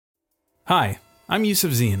Hi, I'm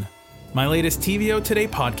Yusuf Zine. My latest TVO Today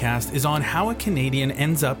podcast is on how a Canadian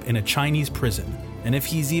ends up in a Chinese prison and if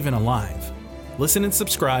he's even alive. Listen and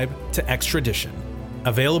subscribe to Extradition.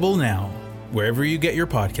 Available now, wherever you get your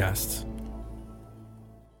podcasts.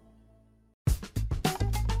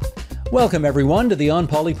 Welcome, everyone, to the On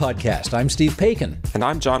Poly podcast. I'm Steve Paikin. And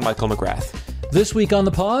I'm John Michael McGrath. This week on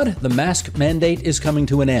the pod, the mask mandate is coming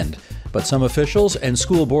to an end, but some officials and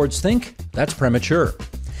school boards think that's premature.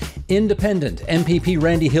 Independent MPP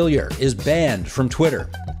Randy Hillier is banned from Twitter.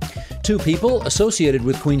 Two people associated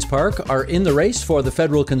with Queen's Park are in the race for the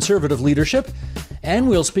federal Conservative leadership, and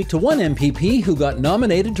we'll speak to one MPP who got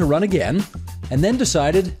nominated to run again and then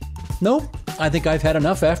decided, nope, I think I've had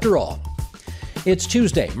enough after all. It's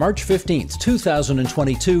Tuesday, March 15th,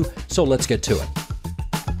 2022, so let's get to it.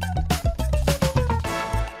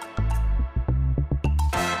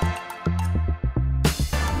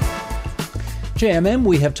 JMM,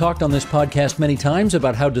 we have talked on this podcast many times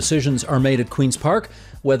about how decisions are made at Queen's Park,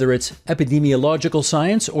 whether it's epidemiological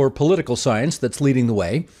science or political science that's leading the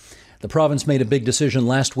way. The province made a big decision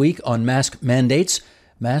last week on mask mandates.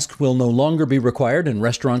 Masks will no longer be required in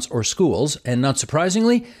restaurants or schools, and not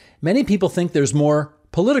surprisingly, many people think there's more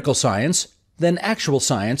political science than actual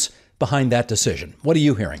science behind that decision. What are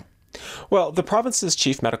you hearing? Well, the province's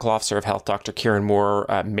Chief Medical Officer of Health, Dr. Kieran Moore,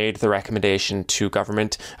 made the recommendation to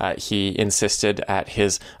government. He insisted at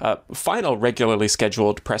his final regularly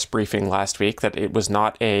scheduled press briefing last week that it was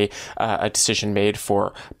not a decision made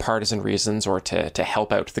for partisan reasons or to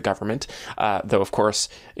help out the government. Though, of course,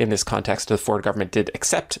 in this context, the Ford government did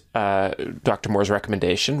accept Dr. Moore's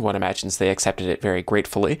recommendation. One imagines they accepted it very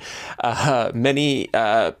gratefully. Many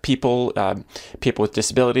people with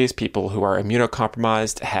disabilities, people who are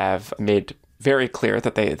immunocompromised, have made very clear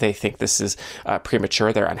that they think this is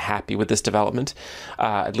premature. They're unhappy with this development.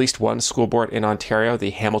 At least one school board in Ontario,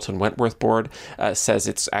 the Hamilton Wentworth Board, says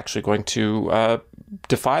it's actually going to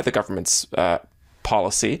defy the government's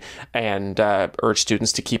policy and urge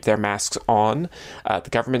students to keep their masks on. The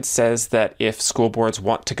government says that if school boards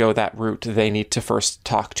want to go that route, they need to first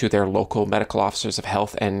talk to their local medical officers of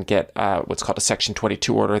health and get what's called a Section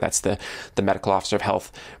 22 order. That's the medical officer of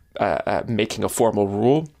health making a formal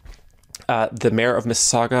rule. The mayor of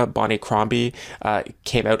Mississauga, Bonnie Crombie,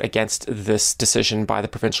 came out against this decision by the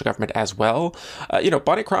provincial government as well.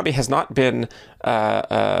 Bonnie Crombie has not been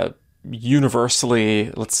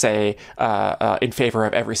universally, let's say, in favor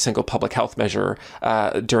of every single public health measure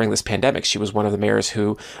during this pandemic. She was one of the mayors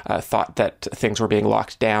who thought that things were being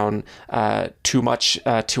locked down too much,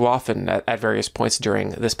 too often at various points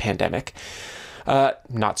during this pandemic.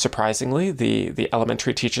 Not surprisingly, the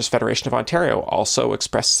Elementary Teachers Federation of Ontario also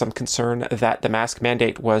expressed some concern that the mask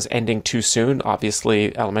mandate was ending too soon.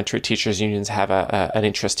 Obviously, elementary teachers unions have an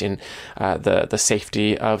interest in the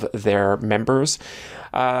safety of their members.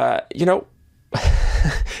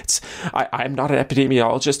 I'm not an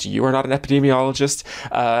epidemiologist. You are not an epidemiologist.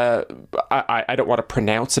 I don't want to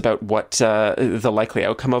pronounce about what the likely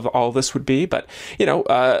outcome of all this would be, but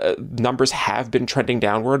numbers have been trending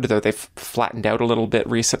downward, though they've flattened out a little bit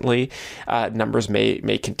recently. Numbers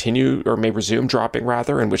may continue or may resume dropping,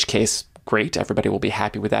 rather, in which case, great, everybody will be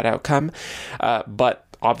happy with that outcome. But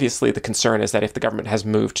obviously, the concern is that if the government has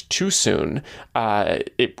moved too soon,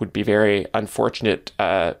 it would be very unfortunate,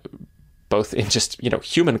 both in just,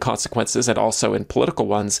 human consequences and also in political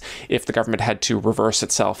ones, if the government had to reverse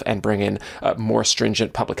itself and bring in more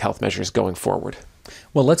stringent public health measures going forward.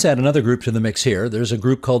 Well, let's add another group to the mix here. There's a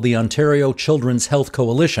group called the Ontario Children's Health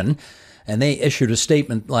Coalition, and they issued a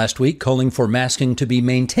statement last week calling for masking to be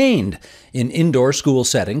maintained in indoor school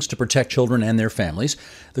settings to protect children and their families.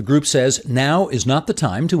 The group says now is not the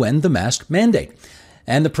time to end the mask mandate.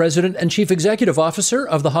 And the president and chief executive officer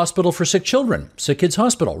of the Hospital for Sick Children, Sick Kids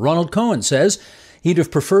Hospital, Ronald Cohen, says he'd have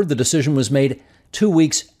preferred the decision was made 2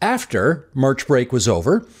 weeks after March break was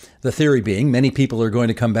over. The theory being many people are going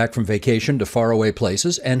to come back from vacation to faraway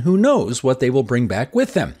places, and who knows what they will bring back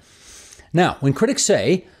with them. Now, when critics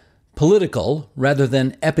say political rather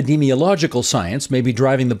than epidemiological science may be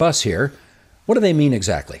driving the bus here, what do they mean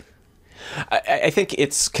exactly? I think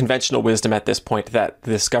it's conventional wisdom at this point that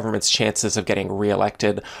this government's chances of getting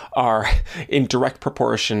reelected are in direct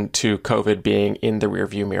proportion to COVID being in the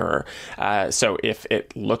rearview mirror. So if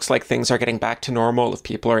it looks like things are getting back to normal, if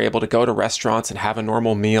people are able to go to restaurants and have a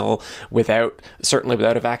normal meal certainly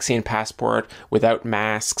without a vaccine passport, without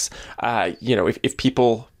masks, if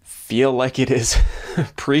people feel like it is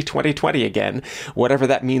pre-2020 again, whatever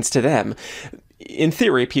that means to them, in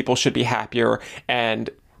theory, people should be happier, and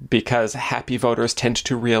because happy voters tend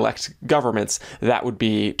to re-elect governments, that would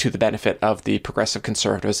be to the benefit of the Progressive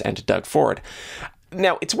Conservatives and Doug Ford.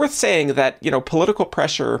 Now, it's worth saying that, political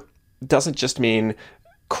pressure doesn't just mean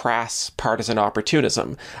crass partisan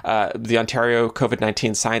opportunism. The Ontario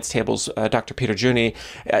COVID-19 Science Table's Dr. Peter Juni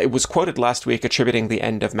was quoted last week attributing the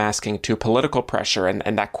end of masking to political pressure,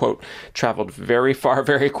 and that quote traveled very far,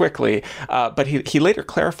 very quickly. But he later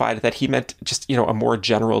clarified that he meant just, a more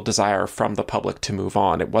general desire from the public to move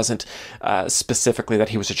on. It wasn't specifically that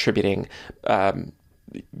he was attributing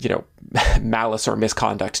malice or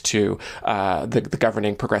misconduct to the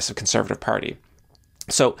governing Progressive Conservative Party.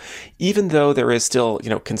 So even though there is still,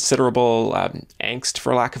 considerable angst,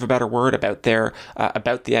 for lack of a better word, about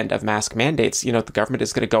the end of mask mandates, the government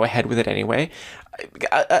is going to go ahead with it anyway.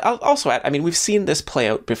 I'll also add, we've seen this play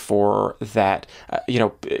out before that,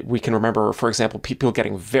 we can remember, for example, people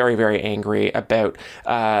getting very, very angry about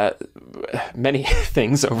many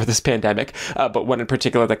things over this pandemic. But one in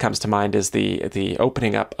particular that comes to mind is the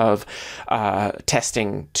opening up of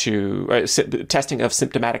testing of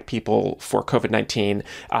symptomatic people for COVID-19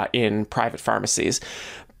 in private pharmacies.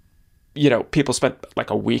 People spent like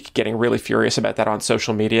a week getting really furious about that on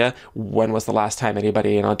social media. When was the last time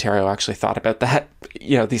anybody in Ontario actually thought about that?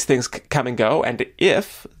 These things come and go. And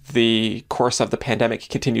if the course of the pandemic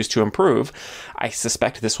continues to improve, I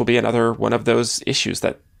suspect this will be another one of those issues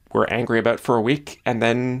that we're angry about for a week and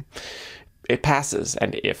then it passes.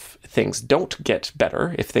 And if things don't get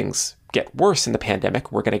better, if things get worse in the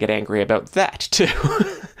pandemic, we're going to get angry about that too.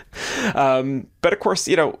 But of course,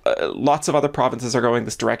 lots of other provinces are going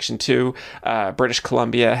this direction too. British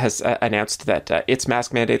Columbia has announced that its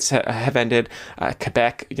mask mandates have ended.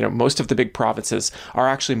 Quebec, most of the big provinces are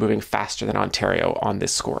actually moving faster than Ontario on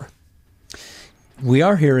this score. We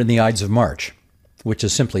are here in the Ides of March, which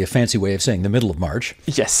is simply a fancy way of saying the middle of March.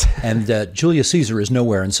 Yes. And Julius Caesar is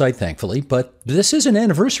nowhere in sight, thankfully. But this is an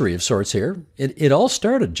anniversary of sorts here. It all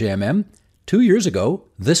started, JMM, 2 years ago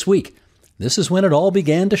this week. This is when it all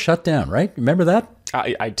began to shut down, right? Remember that?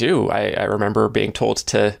 I do. I remember being told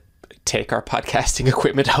to take our podcasting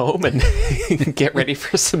equipment home and get ready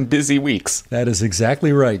for some busy weeks. That is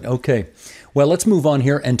exactly right. Okay. Well, let's move on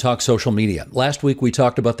here and talk social media. Last week, we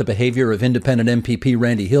talked about the behavior of independent MPP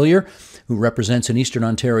Randy Hillier, who represents an Eastern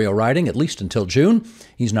Ontario riding, at least until June.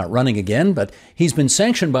 He's not running again, but he's been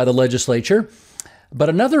sanctioned by the legislature. But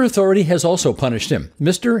another authority has also punished him.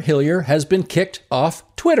 Mr. Hillier has been kicked off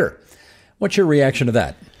Twitter. What's your reaction to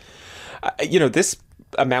that? This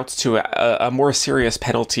amounts to a more serious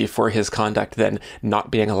penalty for his conduct than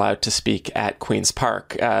not being allowed to speak at Queen's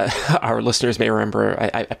Park. Our listeners may remember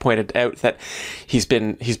I pointed out that he's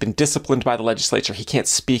been disciplined by the legislature. He can't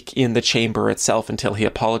speak in the chamber itself until he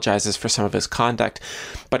apologizes for some of his conduct,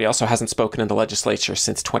 but he also hasn't spoken in the legislature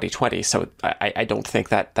since 2020. So I don't think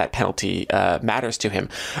that penalty matters to him.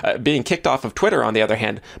 Being kicked off of Twitter, on the other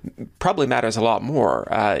hand, probably matters a lot more.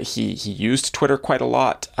 He used Twitter quite a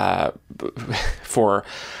lot for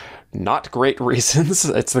not great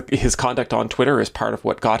reasons. His conduct on Twitter is part of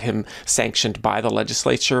what got him sanctioned by the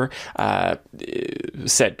legislature.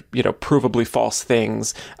 Said, provably false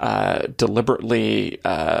things, deliberately,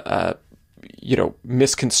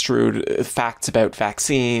 misconstrued facts about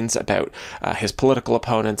vaccines, about his political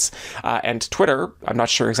opponents. And Twitter, I'm not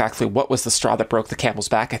sure exactly what was the straw that broke the camel's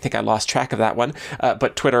back. I think I lost track of that one.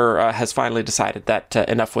 But Twitter has finally decided that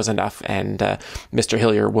enough was enough, and Mr.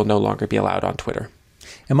 Hillier will no longer be allowed on Twitter.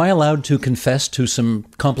 Am I allowed to confess to some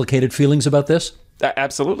complicated feelings about this?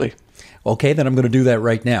 Absolutely. Okay, then I'm going to do that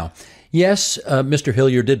right now. Yes, Mr.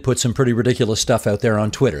 Hillier did put some pretty ridiculous stuff out there on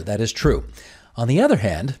Twitter. That is true. On the other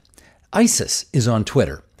hand, ISIS is on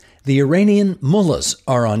Twitter. The Iranian mullahs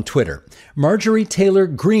are on Twitter. Marjorie Taylor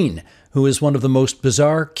Greene, who is one of the most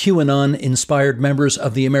bizarre QAnon-inspired members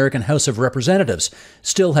of the American House of Representatives,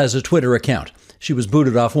 still has a Twitter account. She was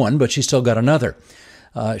booted off one, but she still got another.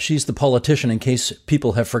 She's the politician, in case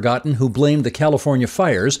people have forgotten, who blamed the California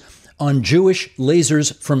fires on Jewish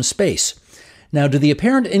lasers from space. Now, do the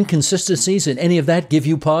apparent inconsistencies in any of that give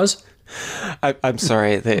you pause? I'm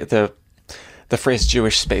sorry. The phrase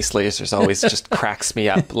Jewish space lasers always just cracks me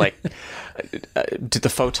up. Like, do the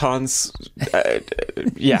photons?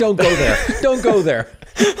 Yeah. Don't go there. Don't go there.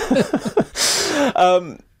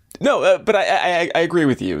 No, but I agree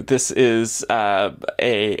with you. This is an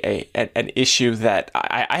issue that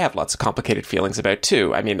I have lots of complicated feelings about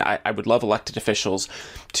too. I mean, I would love elected officials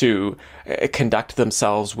to conduct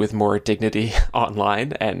themselves with more dignity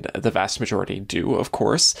online, and the vast majority do, of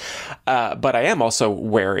course. But I am also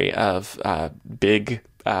wary of big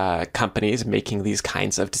companies making these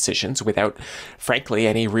kinds of decisions without, frankly,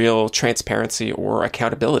 any real transparency or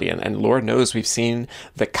accountability. And Lord knows we've seen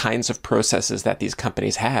the kinds of processes that these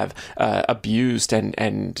companies have abused and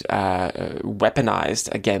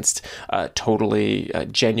weaponized against totally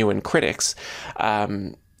genuine critics.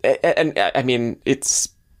 And I mean, it's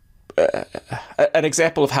an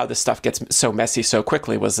example of how this stuff gets so messy so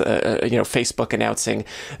quickly was, Facebook announcing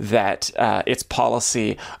that its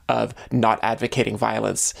policy of not advocating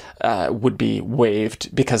violence would be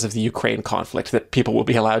waived because of the Ukraine conflict, that people will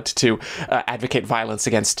be allowed to advocate violence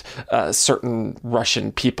against certain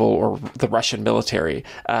Russian people or the Russian military.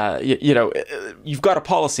 You've got a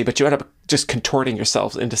policy, but you end up just contorting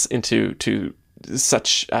yourselves into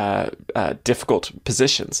such difficult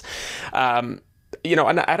positions.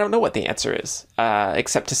 And I don't know what the answer is,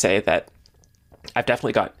 except to say that I've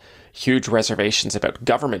definitely got huge reservations about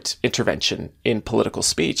government intervention in political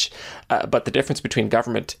speech. But the difference between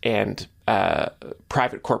government and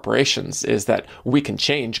private corporations is that we can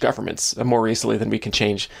change governments more easily than we can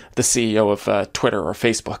change the CEO of Twitter or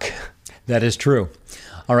Facebook. That is true.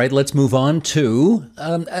 All right, let's move on to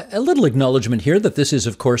a little acknowledgement here that this is,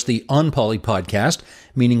 of course, the On Poly podcast,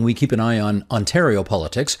 meaning we keep an eye on Ontario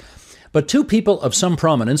politics. But two people of some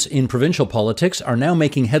prominence in provincial politics are now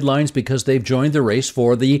making headlines because they've joined the race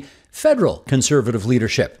for the federal Conservative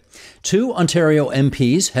leadership. Two Ontario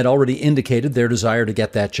MPs had already indicated their desire to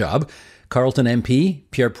get that job: Carleton MP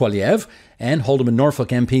Pierre Poilievre and Haldimand Norfolk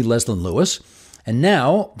MP Leslyn Lewis. And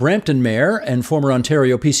now Brampton Mayor and former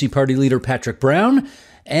Ontario PC Party leader Patrick Brown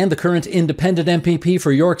and the current independent MPP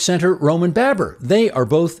for York Centre Roman Baber. They are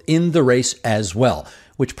both in the race as well,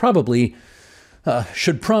 which probably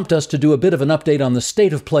should prompt us to do a bit of an update on the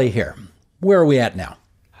state of play here. Where are we at now?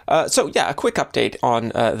 A quick update on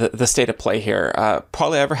the state of play here.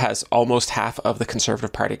 Poilievre has almost half of the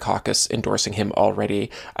Conservative Party caucus endorsing him already.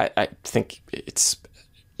 I think it's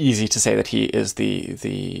easy to say that he is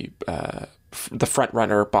the front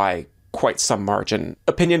runner by quite some margin.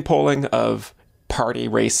 Opinion polling of party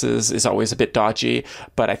races is always a bit dodgy,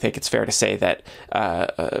 but I think it's fair to say that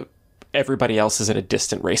everybody else is in a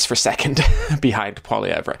distant race for second behind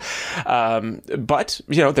Poilievre. But,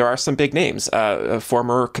 there are some big names.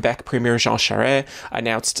 Former Quebec Premier Jean Charest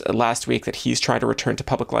announced last week that he's trying to return to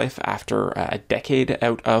public life after a decade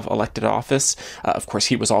out of elected office. Of course,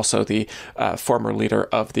 he was also the former leader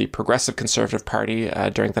of the Progressive Conservative Party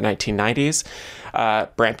during the 1990s.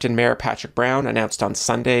 Brampton Mayor Patrick Brown announced on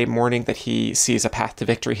Sunday morning that he sees a path to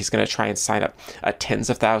victory. He's going to try and sign up tens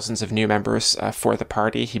of thousands of new members for the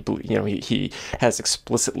party. He has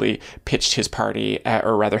explicitly pitched his party,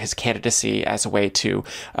 or rather his candidacy, as a way to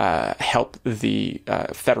help the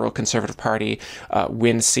federal Conservative Party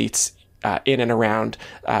win seats in and around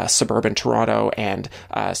suburban Toronto, and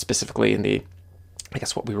specifically in the, I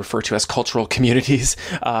guess, what we refer to as cultural communities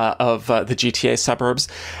of the GTA suburbs.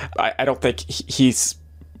 I don't think he's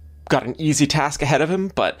got an easy task ahead of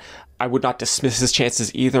him, but I would not dismiss his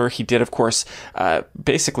chances either. He did, of course,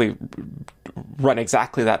 basically run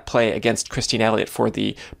exactly that play against Christine Elliott for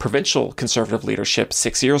the provincial Conservative leadership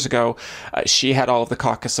 6 years ago. She had all of the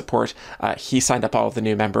caucus support. He signed up all of the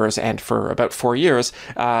new members, and for about 4 years,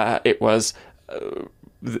 it was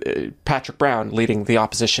Patrick Brown leading the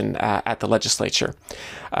opposition at the legislature.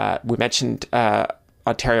 We mentioned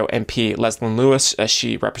Ontario MP Leslyn Lewis.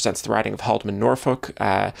 She represents the riding of Haldimand Norfolk.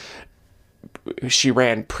 She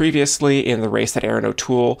ran previously in the race that Erin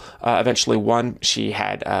O'Toole eventually won. She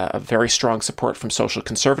had a very strong support from social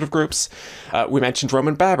conservative groups. We mentioned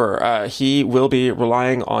Roman Baber. He will be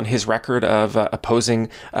relying on his record of opposing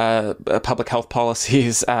public health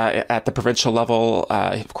policies at the provincial level.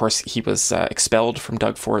 Of course, he was expelled from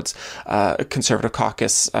Doug Ford's Conservative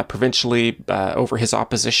caucus provincially over his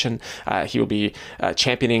opposition. He will be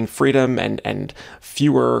championing freedom and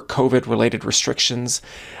fewer COVID-related restrictions.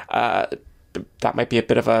 That might be a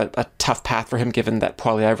bit of a tough path for him, given that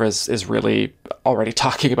Poilievre is really already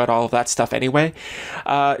talking about all of that stuff anyway.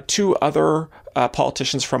 Two other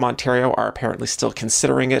politicians from Ontario are apparently still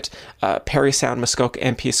considering it. Parry Sound Muskoka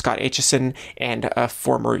MP Scott Aitchison and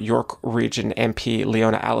former York Region MP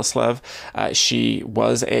Leona Alislev. She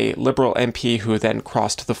was a Liberal MP who then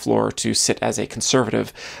crossed the floor to sit as a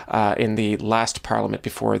Conservative in the last Parliament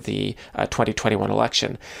before the 2021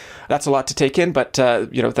 election. That's a lot to take in, but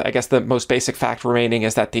I guess the most basic fact remaining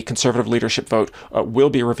is that the Conservative leadership vote will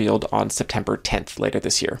be revealed on September 10th later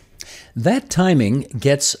this year. That timing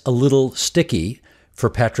gets a little sticky for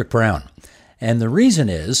Patrick Brown. And the reason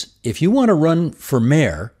is, if you want to run for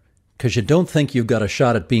mayor, because you don't think you've got a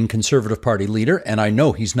shot at being Conservative Party leader, and I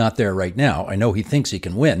know he's not there right now, I know he thinks he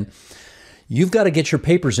can win, you've got to get your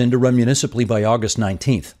papers in to run municipally by August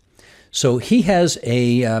 19th. So he has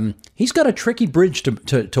he's got a tricky bridge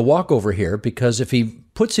to walk over here, because if he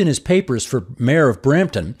puts in his papers for mayor of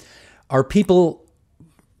Brampton, are people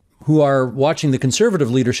who are watching the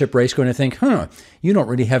Conservative leadership race going to think, you don't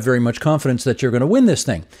really have very much confidence that you're going to win this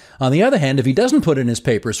thing. On the other hand, if he doesn't put in his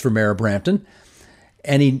papers for mayor of Brampton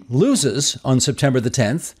and he loses on September the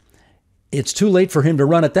 10th, it's too late for him to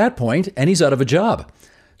run at that point, and he's out of a job.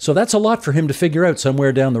 So that's a lot for him to figure out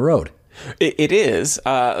somewhere down the road. It is.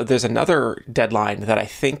 There's another deadline that I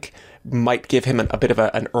think might give him a bit of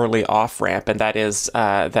an early off-ramp, and that is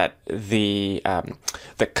that the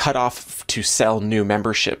cutoff to sell new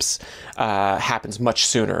memberships happens much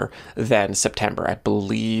sooner than September. I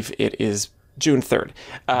believe it is June 3rd.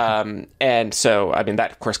 And so, I mean,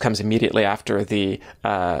 that, of course, comes immediately after the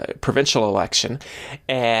provincial election.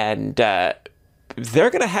 And they're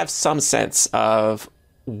going to have some sense of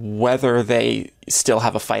whether they still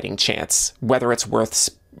have a fighting chance, whether it's worth,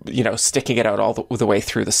 sticking it out all the way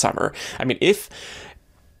through the summer. I mean, if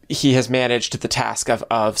he has managed the task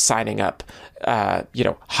of signing up,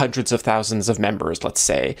 hundreds of thousands of members, let's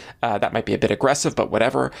say, that might be a bit aggressive, but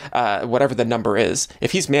whatever the number is,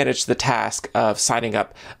 if he's managed the task of signing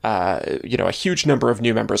up, a huge number of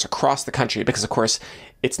new members across the country, because of course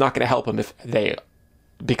it's not going to help him if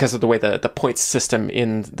because of the way the points system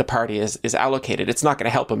in the party is allocated, it's not going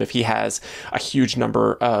to help him if he has a huge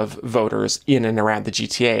number of voters in and around the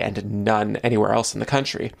GTA and none anywhere else in the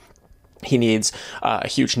country. He needs a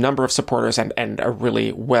huge number of supporters and a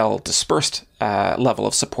really well-dispersed level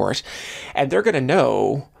of support. And they're going to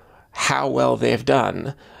know how well they've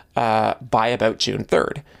done by about June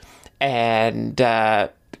 3rd. And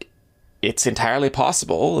it's entirely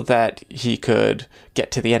possible that he could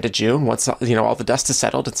get to the end of June once all the dust is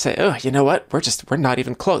settled and say, oh, you know what, we're not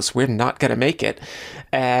even close, we're not going to make it,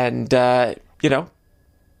 and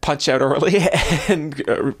punch out early and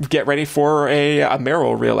get ready for a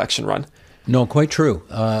mayoral re-election run. No, quite true.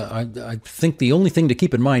 I think the only thing to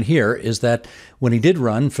keep in mind here is that when he did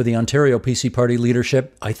run for the Ontario PC Party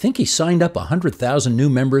leadership, I think he signed up 100,000 new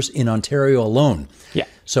members in Ontario alone. Yeah.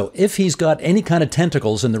 So if he's got any kind of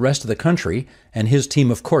tentacles in the rest of the country, and his team,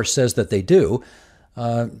 of course, says that they do,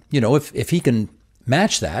 if he can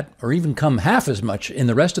match that or even come half as much in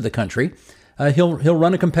the rest of the country, he'll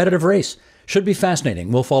run a competitive race. Should be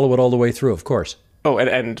fascinating. We'll follow it all the way through, of course. Oh,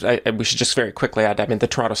 and we should just very quickly add, I mean, the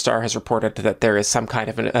Toronto Star has reported that there is some kind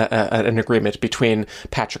of an agreement between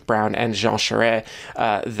Patrick Brown and Jean Charest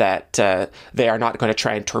that they are not going to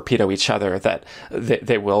try and torpedo each other, that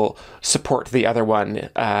they will support the other one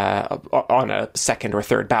on a second or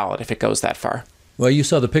third ballot if it goes that far. Well, you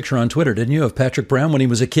saw the picture on Twitter, didn't you, of Patrick Brown when he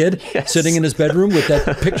was a kid, yes, sitting in his bedroom with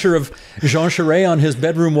that picture of Jean Charest on his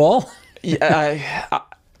bedroom wall? Yeah,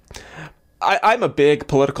 I'm a big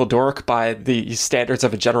political dork by the standards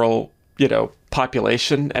of a general,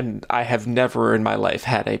 population, and I have never in my life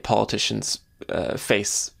had a politician's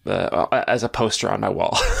face as a poster on my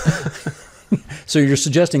wall. So you're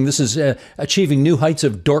suggesting this is achieving new heights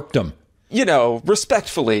of dorkdom?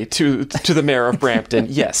 Respectfully to the mayor of Brampton,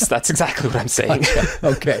 yes, that's exactly what I'm saying.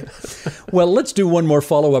 Okay. Well, let's do one more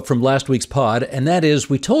follow-up from last week's pod, and that is,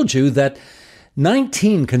 we told you that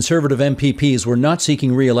 19 Conservative MPPs were not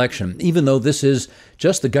seeking re-election, even though this is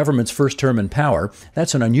just the government's first term in power.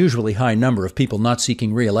 That's an unusually high number of people not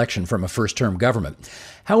seeking re-election from a first-term government.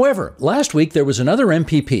 However, last week there was another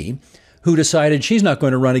MPP who decided she's not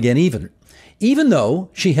going to run again even though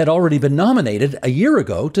she had already been nominated a year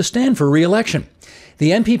ago to stand for re-election.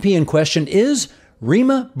 The MPP in question is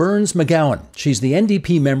Rima Burns-McGowan. She's the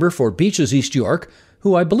NDP member for Beaches East York,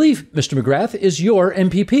 who I believe, Mr. McGrath, is your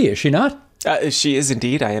MPP, is she not? She is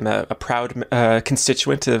indeed. I am a proud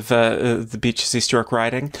constituent of the Beaches East York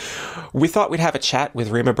riding. We thought we'd have a chat with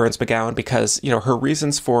Rima Burns-McGowan because, her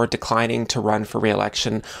reasons for declining to run for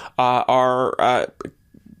re-election are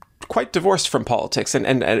quite divorced from politics.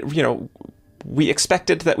 And we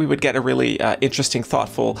expected that we would get a really interesting,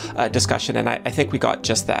 thoughtful discussion, and I think we got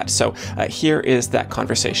just that. So here is that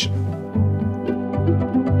conversation.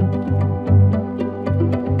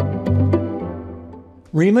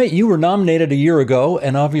 Rima, you were nominated a year ago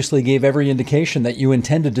and obviously gave every indication that you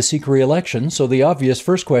intended to seek re-election. So the obvious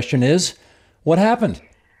first question is, what happened?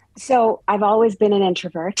 So I've always been an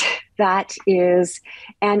introvert. That is,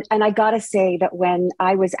 and I got to say that when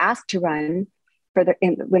I was asked to run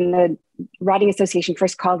when the Riding Association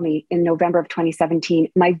first called me in November of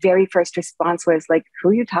 2017, my very first response was like, who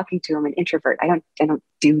are you talking to? I'm an introvert. I don't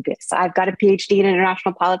do this. I've got a PhD in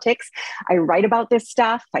international politics. I write about this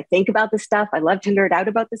stuff. I think about this stuff. I love to nerd out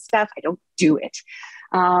about this stuff. I don't do it.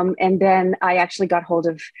 And then I actually got hold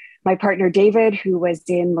of my partner, David, who was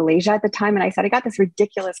in Malaysia at the time. And I said, I got this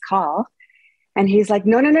ridiculous call. And he's like,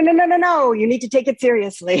 no, you need to take it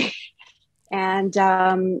seriously. And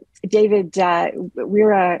David,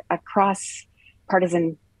 we're a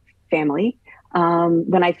cross-partisan family.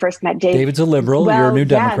 When I first met David, David's a liberal. You're a New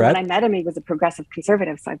Democrat. When I met him, he was a progressive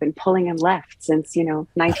conservative. So I've been pulling him left since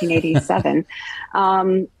 1987.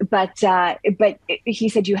 But he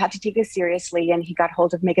said you have to take this seriously, and he got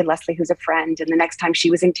hold of Megan Leslie, who's a friend. And the next time she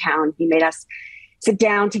was in town, he made us sit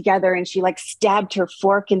down together, and she stabbed her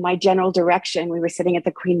fork in my general direction. We were sitting at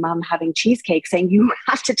the Queen Mum having cheesecake, saying, you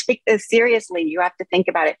have to take this seriously. You have to think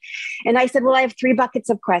about it. And I said, well, I have 3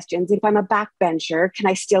 buckets of questions. If I'm a backbencher, can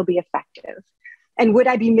I still be effective? And would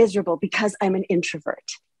I be miserable because I'm an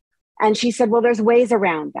introvert? And she said, well, there's ways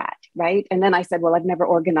around that, right? And then I said, well, I've never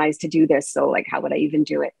organized to do this. So how would I even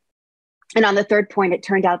do it? And on the third point, it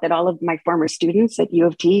turned out that all of my former students at U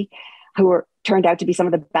of T, who turned out to be some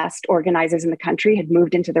of the best organizers in the country, had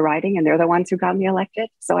moved into the riding, and they're the ones who got me elected.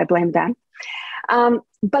 So I blame them.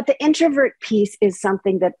 But the introvert piece is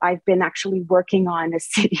something that I've been actually working on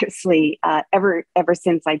assiduously ever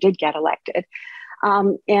since I did get elected.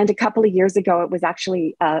 And a couple of years ago, it was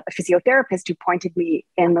actually a physiotherapist who pointed me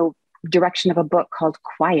in the direction of a book called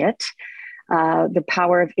Quiet, The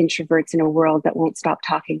Power of Introverts in a World That Won't Stop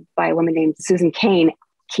Talking, by a woman named Susan Cain,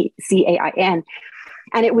 Cain.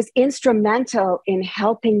 And it was instrumental in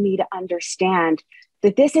helping me to understand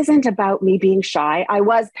that this isn't about me being shy. I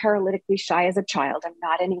was paralytically shy as a child. I'm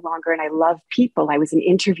not any longer, and I love people. I was an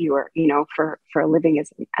interviewer, for a living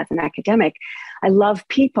as an academic. I love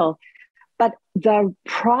people. But the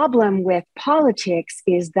problem with politics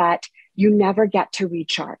is that you never get to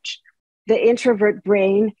recharge. The introvert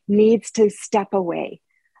brain needs to step away.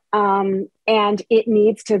 And it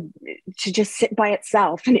needs to just sit by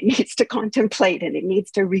itself, and it needs to contemplate, and it needs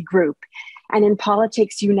to regroup. And in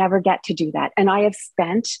politics, you never get to do that. And I have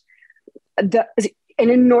spent an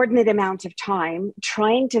inordinate amount of time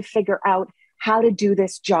trying to figure out how to do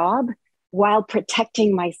this job while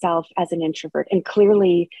protecting myself as an introvert. And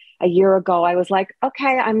clearly, a year ago, I was like,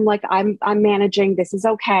 okay, I'm managing. This is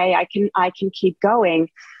okay. I can keep going.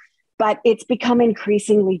 But it's become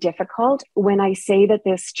increasingly difficult when I say that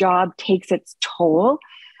this job takes its toll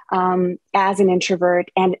as an introvert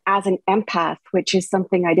and as an empath, which is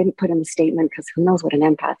something I didn't put in the statement because who knows what an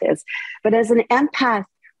empath is. But as an empath,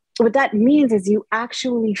 what that means is you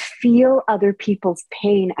actually feel other people's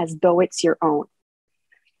pain as though it's your own.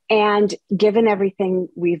 And given everything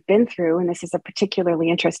we've been through, and this is a particularly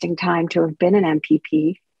interesting time to have been an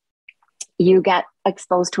MPP, you get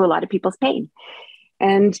exposed to a lot of people's pain.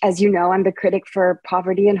 And as you know, I'm the critic for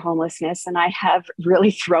poverty and homelessness, and I have really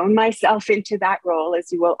thrown myself into that role,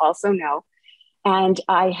 as you will also know. And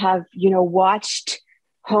I have, watched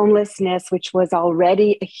homelessness, which was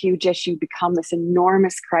already a huge issue, become this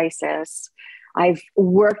enormous crisis. I've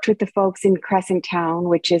worked with the folks in Crescent Town,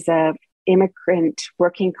 which is a immigrant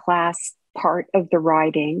working class part of the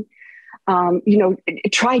riding,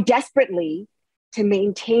 try desperately to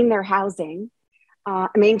maintain their housing,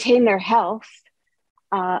 maintain their health,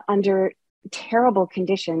 under terrible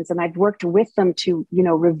conditions. And I've worked with them to,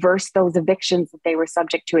 reverse those evictions that they were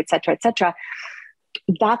subject to, et cetera, et cetera.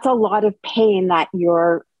 That's a lot of pain that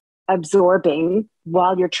you're absorbing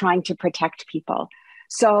while you're trying to protect people.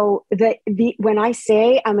 So when I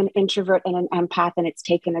say I'm an introvert and an empath and it's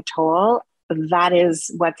taken a toll, that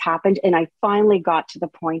is what's happened. And I finally got to the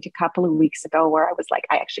point a couple of weeks ago where I was like,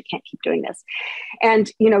 I actually can't keep doing this.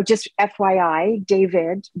 And, just FYI,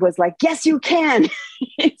 David was like, yes, you can.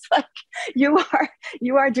 It's like, you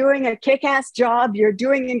are doing a kick-ass job. You're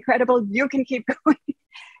doing incredible. You can keep going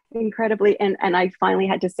incredibly. And I finally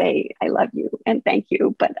had to say, I love you and thank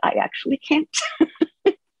you, but I actually can't.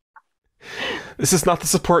 This is not the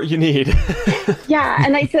support you need. Yeah.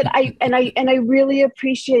 And I said, I really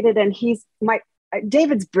appreciate it. And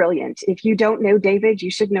David's brilliant. If you don't know David,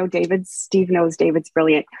 you should know David. Steve knows David's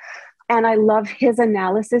brilliant. And I love his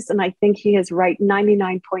analysis. And I think he is right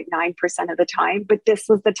 99.9% of the time. But this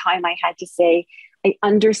was the time I had to say, I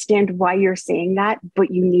understand why you're saying that,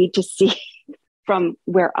 but you need to see from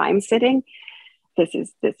where I'm sitting. This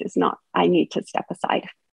is not, I need to step aside.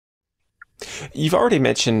 You've already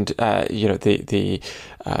mentioned, your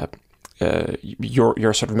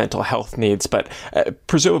sort of mental health needs, but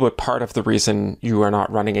presumably part of the reason you are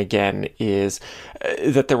not running again is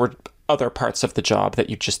that there were other parts of the job that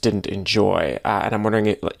you just didn't enjoy. And I'm wondering,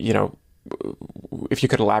 if you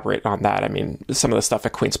could elaborate on that. I mean, some of the stuff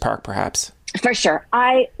at Queen's Park, perhaps. For sure.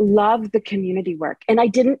 I love the community work, and I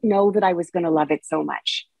didn't know that I was going to love it so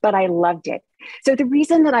much, but I loved it. So the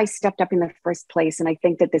reason that I stepped up in the first place, and I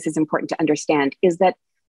think that this is important to understand, is that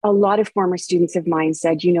a lot of former students of mine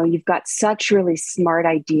said, you've got such really smart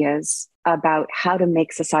ideas about how to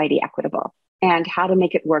make society equitable and how to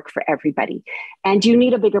make it work for everybody. And you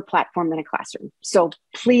need a bigger platform than a classroom. So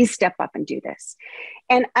please step up and do this.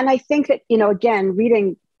 And I think that, again,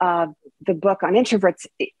 reading the book on introverts,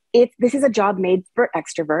 this is a job made for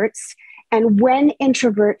extroverts. And when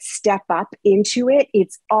introverts step up into it,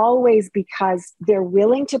 it's always because they're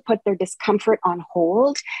willing to put their discomfort on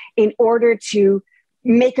hold in order to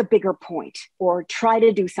make a bigger point or try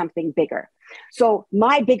to do something bigger. So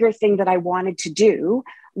my bigger thing that I wanted to do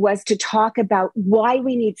was to talk about why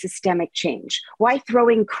we need systemic change, why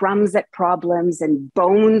throwing crumbs at problems and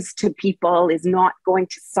bones to people is not going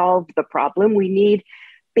to solve the problem. We need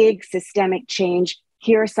big systemic change.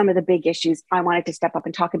 Here are some of the big issues I wanted to step up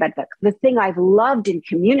and talk about. The thing I've loved in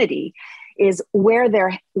community is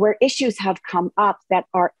where issues have come up that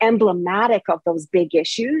are emblematic of those big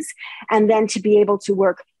issues, and then to be able to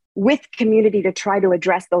work with community to try to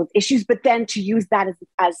address those issues, but then to use that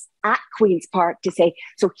as at Queen's Park to say,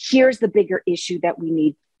 so here's the bigger issue that we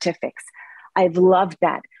need to fix. I've loved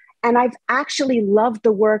that. And I've actually loved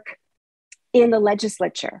the work in the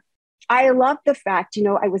legislature. I love the fact,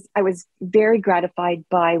 I was very gratified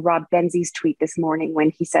by Rob Benzie's tweet this morning when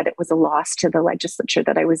he said it was a loss to the legislature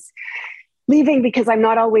that I was leaving, because I'm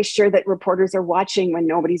not always sure that reporters are watching when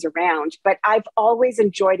nobody's around. But I've always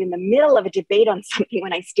enjoyed in the middle of a debate on something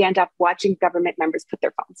when I stand up watching government members put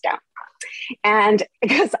their phones down. And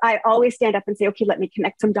because I always stand up and say, okay, let me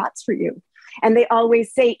connect some dots for you. And they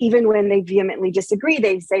always say, even when they vehemently disagree,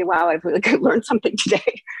 they say, wow, I've really learned something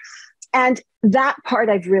today. And that part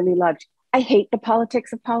I've really loved. I hate the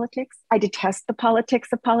politics of politics. I detest the politics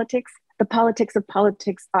of politics. The politics of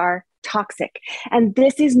politics are toxic. And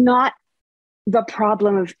this is not the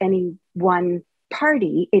problem of any one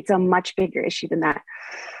party. It's a much bigger issue than that.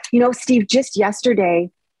 Steve, just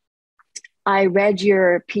yesterday, I read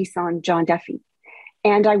your piece on John Duffy,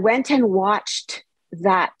 and I went and watched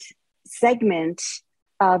that segment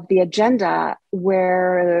of the agenda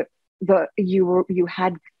where you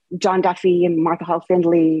had John Duffy and Martha Hall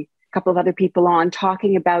Findlay, a couple of other people on,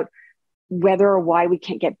 talking about whether or why we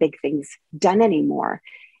can't get big things done anymore.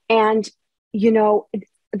 And,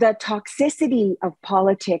 the toxicity of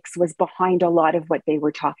politics was behind a lot of what they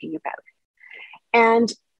were talking about. And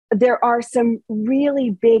there are some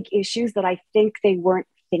really big issues that I think they weren't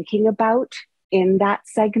thinking about in that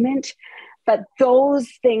segment. But those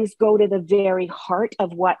things go to the very heart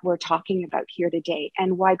of what we're talking about here today,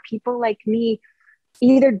 and why people like me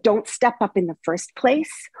either don't step up in the first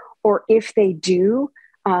place, or if they do,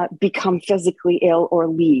 become physically ill or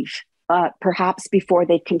leave, perhaps before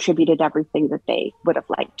they've contributed everything that they would have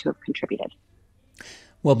liked to have contributed.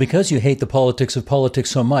 Well, because you hate the politics of politics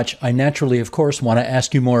so much, I naturally, of course, want to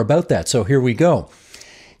ask you more about that. So here we go.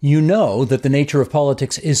 You know that the nature of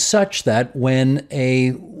politics is such that when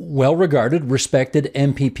a well-regarded, respected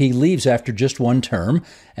MPP leaves after just one term,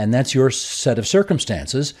 and that's your set of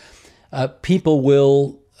circumstances, people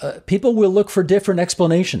will look for different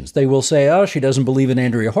explanations. They will say, oh, she doesn't believe in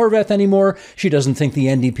Andrea Horwath anymore. She doesn't think the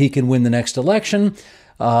NDP can win the next election.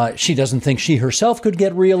 She doesn't think she herself could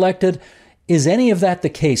get reelected. Is any of that the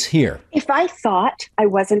case here? If I thought I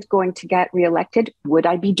wasn't going to get reelected, would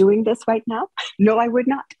I be doing this right now? No, I would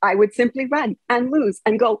not. I would simply run and lose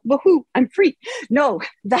and go, woohoo, I'm free. No,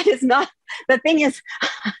 that is not. The thing is,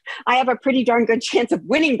 I have a pretty darn good chance of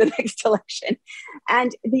winning the next election.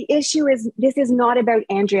 And the issue is, this is not about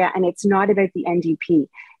Andrea, and it's not about the NDP.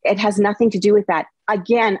 It has nothing to do with that.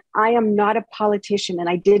 Again, I am not a politician, and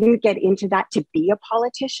I didn't get into that to be a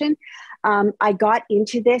politician. I got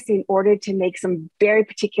into this in order to make some very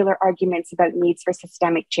particular arguments about needs for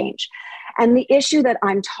systemic change. And the issue that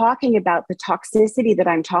I'm talking about, the toxicity that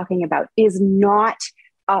I'm talking about, is not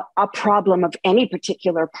a problem of any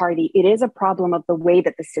particular party. It is a problem of the way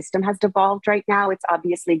that the system has devolved right now. It's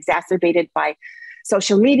obviously exacerbated by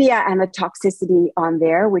social media and the toxicity on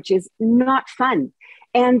there, which is not fun.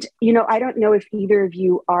 And, I don't know if either of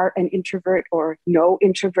you are an introvert or no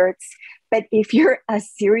introverts, but if you're a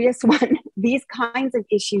serious one, these kinds of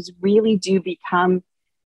issues really do become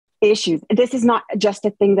issues. This is not just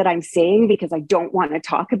a thing that I'm saying because I don't want to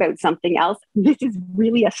talk about something else. This is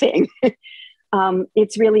really a thing.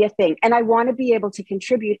 It's really a thing. And I want to be able to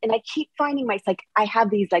contribute. And I keep finding myself, I have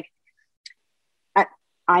these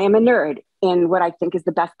I am a nerd in what I think is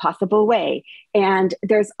the best possible way. And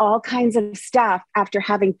there's all kinds of stuff after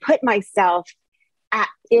having put myself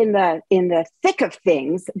in the thick of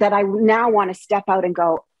things that I now want to step out and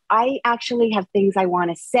go, I actually have things I want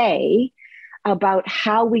to say about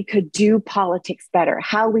how we could do politics better,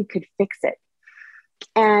 how we could fix it.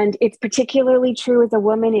 And it's particularly true as a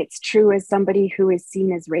woman. It's true as somebody who is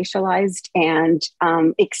seen as racialized and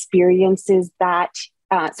experiences that.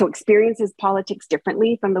 So experiences politics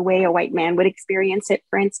differently from the way a white man would experience it,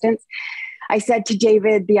 for instance. I said to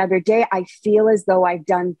David the other day, I feel as though I've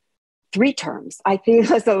done 3 terms. I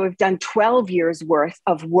feel as though I've done 12 years worth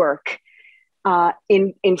of work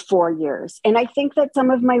in 4 years. And I think that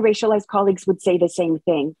some of my racialized colleagues would say the same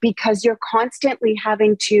thing, because you're constantly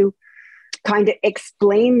having to kind of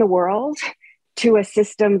explain the world to a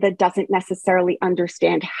system that doesn't necessarily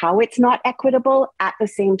understand how it's not equitable, at the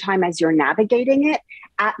same time as you're navigating it,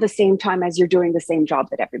 at the same time as you're doing the same job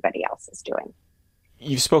that everybody else is doing.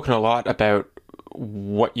 You've spoken a lot about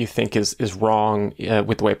what you think is wrong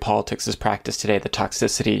with the way politics is practiced today, the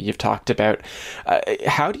toxicity you've talked about.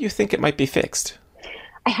 How do you think it might be fixed?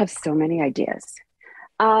 I have so many ideas.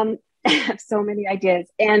 I have so many ideas,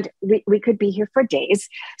 and we could be here for days.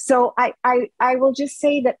 So I will just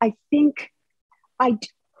say that I think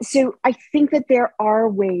that there are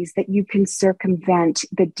ways that you can circumvent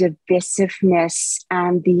the divisiveness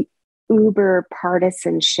and the uber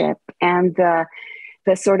partisanship and the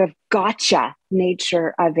sort of gotcha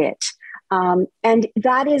nature of it. And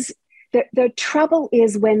that is, the trouble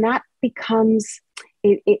is when that becomes,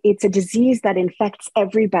 it's a disease that infects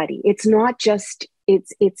everybody. It's not just,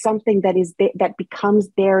 it's something that becomes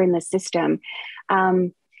there in the system.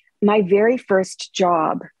 My very first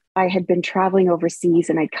job, I had been traveling overseas,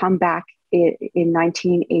 and I'd come back in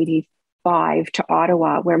 1985 to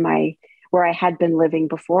Ottawa, where I had been living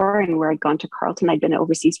before and where I'd gone to Carleton. I'd been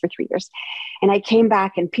overseas for 3 years. And I came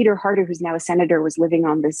back, and Peter Harder, who's now a senator, was living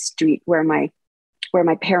on this street where my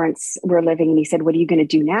parents were living. And he said, "What are you going to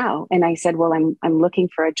do now?" And I said, "Well, I'm looking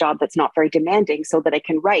for a job that's not very demanding so that I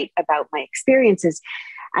can write about my experiences."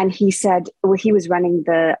 And he said, well, he was running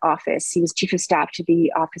the office. He was chief of staff to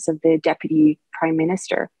the office of the deputy prime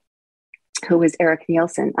minister, who was Eric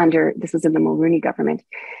Nielsen this was in the Mulroney government.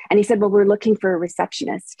 And he said, "Well, we're looking for a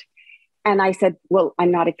receptionist." And I said, "Well,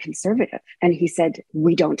 I'm not a conservative." And he said,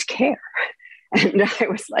 "We don't care." And I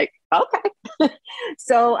was like, okay.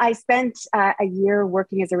 So I spent a year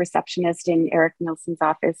working as a receptionist in Eric Nielsen's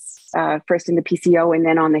office, first in the PCO and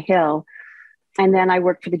then on the Hill. And then I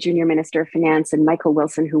worked for the junior minister of finance, and Michael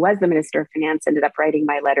Wilson, who was the minister of finance, ended up writing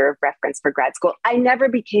my letter of reference for grad school. I never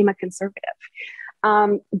became a conservative.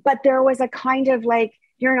 But there was a kind of like,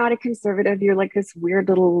 you're not a conservative, you're like this weird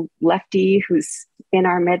little lefty who's in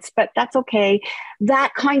our midst, but that's okay.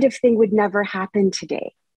 That kind of thing would never happen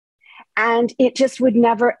today. And it just would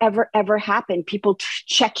never, ever, ever happen. People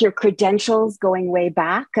check your credentials going way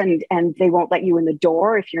back, and they won't let you in the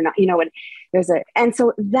door if you're not, and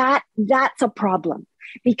so that's a problem,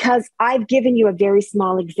 because I've given you a very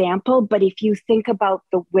small example, but if you think about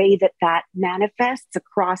the way that manifests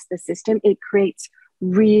across the system, it creates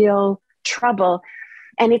real trouble.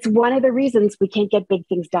 And it's one of the reasons we can't get big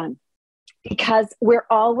things done, because we're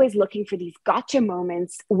always looking for these gotcha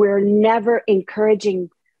moments. We're never encouraging,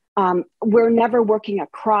 we're never working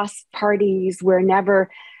across parties. We're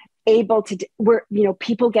never able to,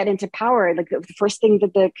 people get into power. Like the first thing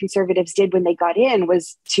that the Conservatives did when they got in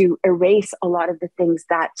was to erase a lot of the things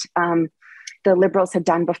that the Liberals had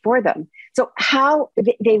done before them. So how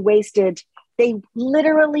they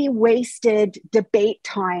literally wasted debate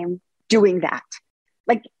time doing that.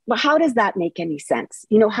 Like, well, how does that make any sense?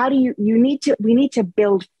 How do we need to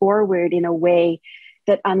build forward in a way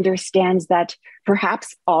that understands that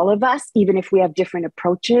perhaps all of us, even if we have different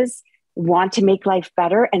approaches, want to make life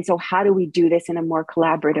better. And so how do we do this in a more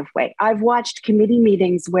collaborative way? I've watched committee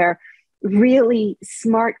meetings where really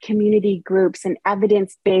smart community groups and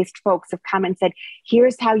evidence-based folks have come and said,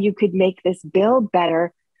 here's how you could make this bill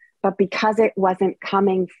better. But because it wasn't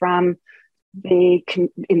coming from in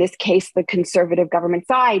this case, the Conservative government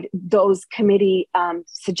side, those committee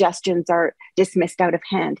suggestions are dismissed out of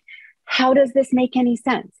hand. How does this make any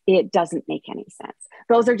sense? It doesn't make any sense.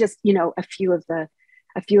 Those are just, a few of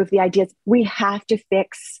the ideas. We have to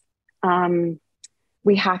fix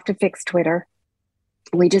Twitter.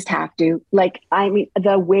 We just have to.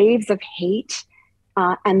 The waves of hate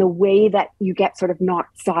and the way that you get sort of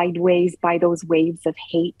knocked sideways by those waves of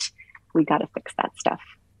hate, we got to fix that stuff.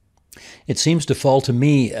 It seems to fall to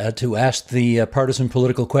me to ask the partisan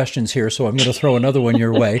political questions here, so I'm going to throw another one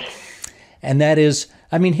your way. And that is,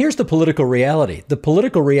 here's the political reality. The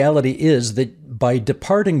political reality is that by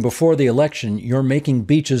departing before the election, you're making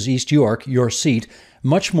Beaches East York, your seat,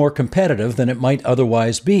 much more competitive than it might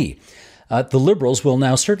otherwise be. The Liberals will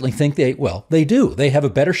now certainly think they do. They have a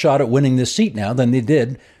better shot at winning this seat now than they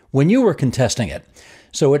did when you were contesting it.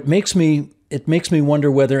 So it makes me it makes me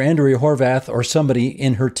wonder whether Andrea Horwath or somebody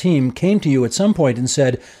in her team came to you at some point and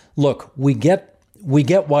said, look, we get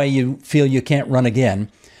why you feel you can't run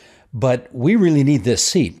again, but we really need this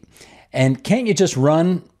seat. And can't you just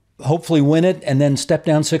run, hopefully win it, and then step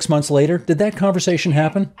down 6 months later? Did that conversation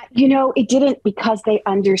happen? It didn't, because they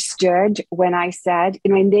understood when I said,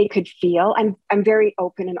 they could feel. I'm very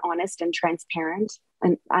open and honest and transparent.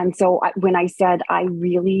 And so when I said, I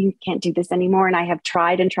really can't do this anymore, and I have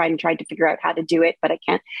tried to figure out how to do it, but I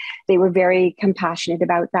can't, they were very compassionate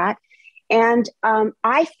about that. And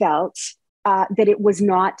I felt that it was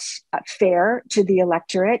not fair to the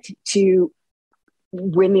electorate to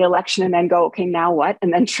win the election and then go, okay, now what?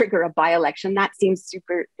 And then trigger a by-election. That seems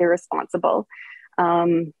super irresponsible,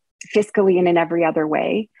 fiscally and in every other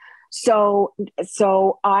way. So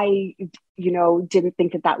I, didn't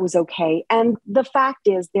think that was okay. And the fact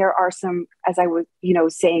is, there are some, as I was,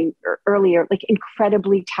 saying earlier, like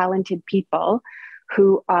incredibly talented people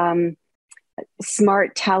who,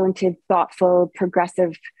 smart, talented, thoughtful,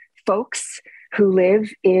 progressive folks who live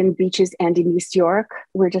in Beaches and in East York.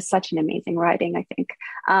 We're just such an amazing riding, I think.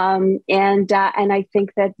 And I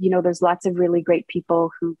think that, there's lots of really great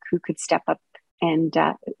people who could step up and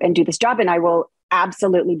do this job. And I will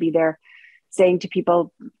absolutely be there saying to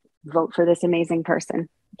people, vote for this amazing person,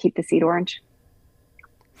 keep the seat orange.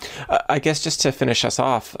 I guess just to finish us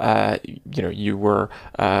off, you were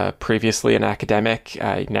previously an academic.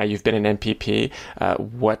 Now you've been an MPP.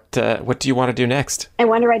 What do you want to do next? I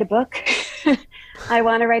want to write a book. I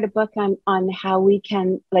want to write a book on how we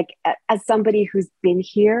can, as somebody who's been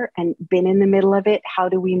here and been in the middle of it, how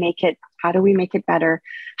do we make it better?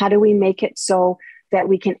 How do we make it so that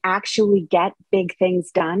we can actually get big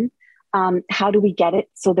things done? How do we get it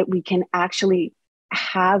so that we can actually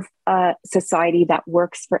have a society that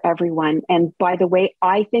works for everyone? And by the way,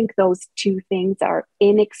 I think those two things are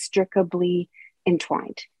inextricably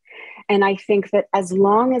entwined. And I think that as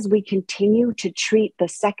long as we continue to treat the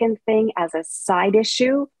second thing as a side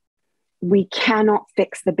issue, we cannot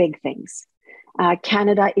fix the big things.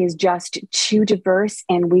 Canada is just too diverse,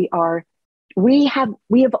 and we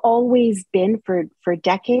have always been for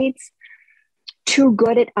decades too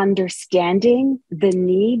good at understanding the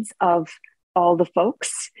needs of all the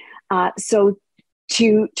folks. So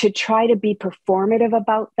to try to be performative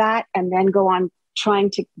about that and then go on trying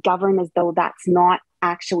to govern as though that's not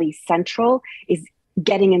actually central is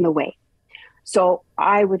getting in the way. So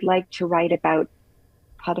I would like to write about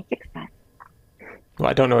how to fix that. Well,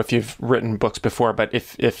 I don't know if you've written books before, but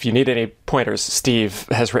if you need any pointers, Steve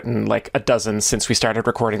has written like a dozen since we started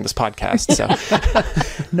recording this podcast. So,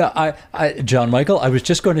 No, I John Michael, I was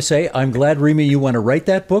just going to say, I'm glad, Rima, you want to write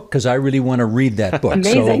that book, because I really want to read that book.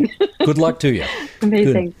 Amazing. So good luck to you.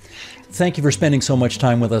 Amazing. Good. Thank you for spending so much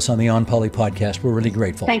time with us on the On Poly podcast. We're really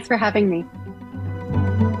grateful. Thanks for having me.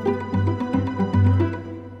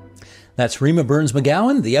 That's Rima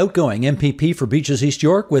Burns-McGowan, the outgoing MPP for Beaches East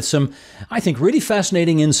York, with some, I think, really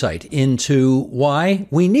fascinating insight into why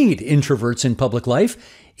we need introverts in public life,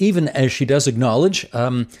 even as she does acknowledge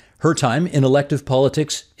her time in elective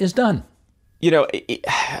politics is done.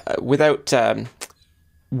 Without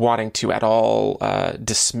wanting to at all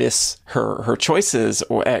dismiss her choices,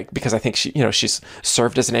 because I think she's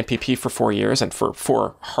served as an MPP for 4 years and for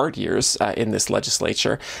 4 hard years in this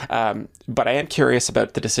legislature. But I am curious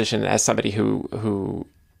about the decision as somebody who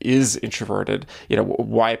is introverted.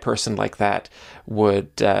 Why a person like that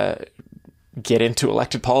would get into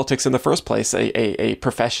elected politics in the first place, a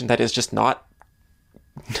profession that is just not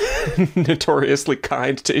notoriously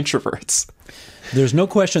kind to introverts. There's no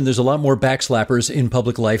question there's a lot more backslappers in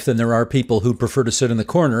public life than there are people who prefer to sit in the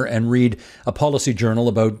corner and read a policy journal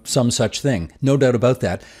about some such thing. No doubt about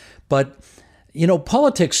that. But,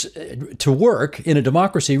 politics to work in a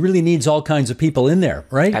democracy really needs all kinds of people in there,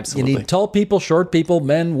 right? Absolutely. You need tall people, short people,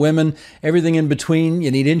 men, women, everything in between.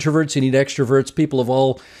 You need introverts, you need extroverts, people of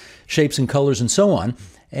all shapes and colors and so on.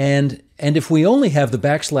 And if we only have the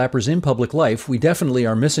backslappers in public life, we definitely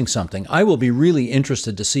are missing something. I will be really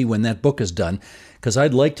interested to see when that book is done, because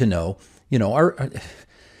I'd like to know,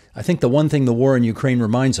 I think the one thing the war in Ukraine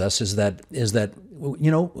reminds us is that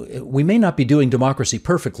we may not be doing democracy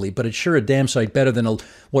perfectly, but it's sure a damn sight better than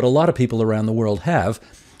what a lot of people around the world have.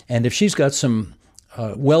 And if she's got some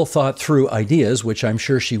well thought through ideas, which I'm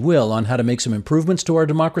sure she will, on how to make some improvements to our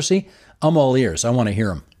democracy, I'm all ears. I want to hear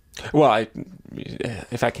them. Well,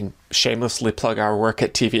 if I can shamelessly plug our work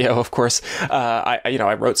at TVO, of course,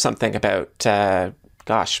 I wrote something about,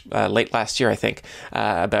 late last year, I think,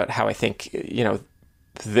 about how I think,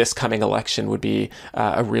 this coming election would be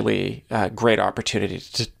a really great opportunity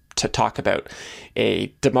to talk about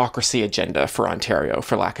a democracy agenda for Ontario,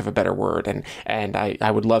 for lack of a better word. And I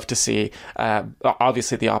would love to see,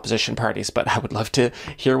 obviously the opposition parties, but I would love to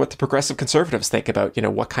hear what the Progressive Conservatives think about,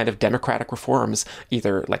 what kind of democratic reforms,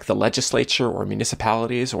 either like the legislature or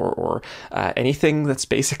municipalities or anything that's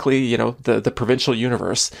basically, the provincial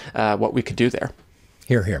universe, what we could do there.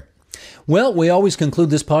 Hear, hear. Well, we always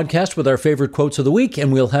conclude this podcast with our favorite quotes of the week,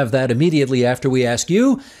 and we'll have that immediately after we ask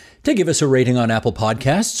you to give us a rating on Apple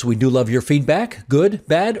Podcasts. We do love your feedback, good,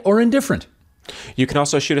 bad, or indifferent. You can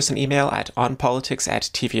also shoot us an email at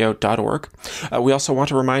onpolitics@tvo.org. We also want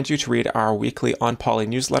to remind you to read our weekly On Poly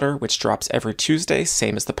newsletter, which drops every Tuesday,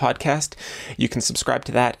 same as the podcast. You can subscribe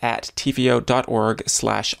to that at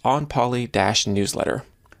tvo.org/onpoly-newsletter.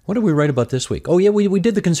 What did we write about this week? Oh, yeah, we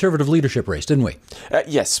did the Conservative leadership race, didn't we?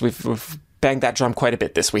 Yes, we've banged that drum quite a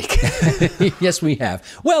bit this week. Yes, we have.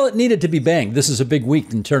 Well, it needed to be banged. This is a big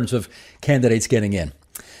week in terms of candidates getting in.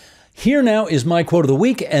 Here now is my quote of the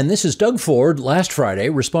week, and this is Doug Ford last Friday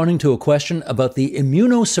responding to a question about the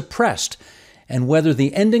immunosuppressed and whether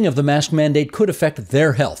the ending of the mask mandate could affect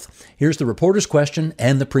their health. Here's the reporter's question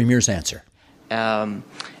and the Premier's answer. And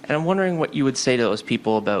I'm wondering what you would say to those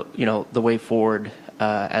people about, the way forward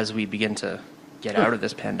as we begin to get out of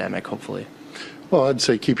this pandemic, hopefully. Well, I'd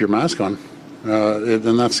say keep your mask on.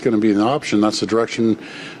 And that's going to be an option. That's the direction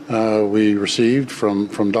we received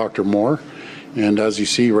from Dr. Moore. And as you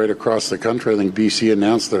see right across the country, I think BC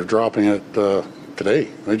announced they're dropping it today.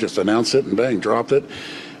 They just announced it and bang, dropped it.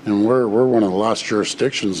 And we're one of the last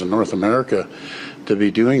jurisdictions in North America to be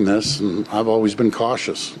doing this. And I've always been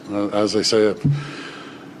cautious. As I say,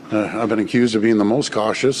 I've been accused of being the most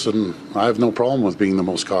cautious, and I have no problem with being the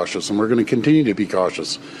most cautious. And we're going to continue to be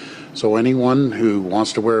cautious. So anyone who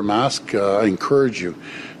wants to wear a mask, I encourage you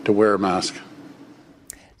to wear a mask.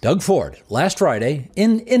 Doug Ford, last Friday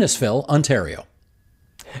in Innisfil, Ontario.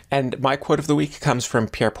 And my quote of the week comes from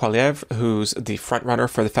Pierre Poilievre, who's the frontrunner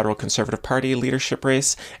for the Federal Conservative Party leadership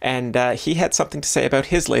race. And he had something to say about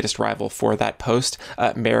his latest rival for that post,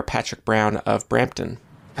 Mayor Patrick Brown of Brampton.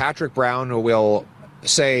 Patrick Brown will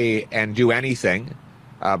say and do anything,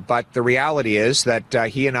 but the reality is that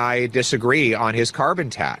he and I disagree on his carbon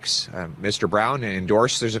tax. Mr. Brown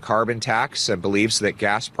endorsed there's a carbon tax and believes that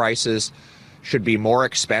gas prices should be more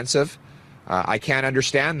expensive. I can't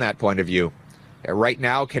understand that point of view. Right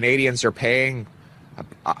now, Canadians are paying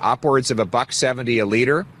upwards of $1.70 a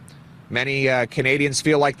litre. Many Canadians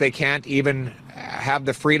feel like they can't even have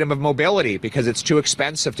the freedom of mobility because it's too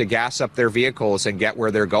expensive to gas up their vehicles and get where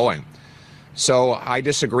they're going. So I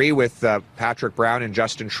disagree with Patrick Brown and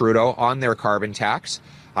Justin Trudeau on their carbon tax.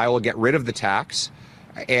 I will get rid of the tax,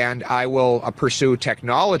 and I will pursue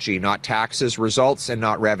technology, not taxes, results, and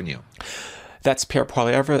not revenue. That's Pierre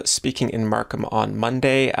Poilievre speaking in Markham on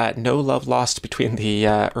Monday. No love lost between the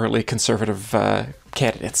early Conservative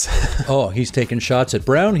candidates. Oh, he's taking shots at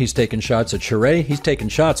Brown. He's taking shots at Charest. He's taking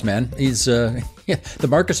shots, man. He's the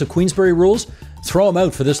Marquess of Queensberry rules. Throw him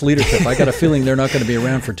out for this leadership. I got a feeling they're not going to be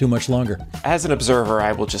around for too much longer. As an observer,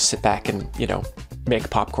 I will just sit back and, make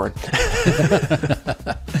popcorn.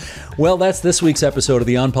 Well, that's this week's episode of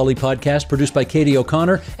the On Poly podcast, produced by Katie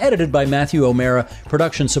O'Connor, edited by Matthew O'Mara,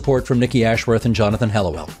 production support from Nikki Ashworth and Jonathan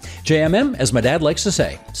Hellowell. JMM, as my dad likes to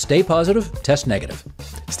say, stay positive, test negative.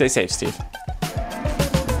 Stay safe, Steve.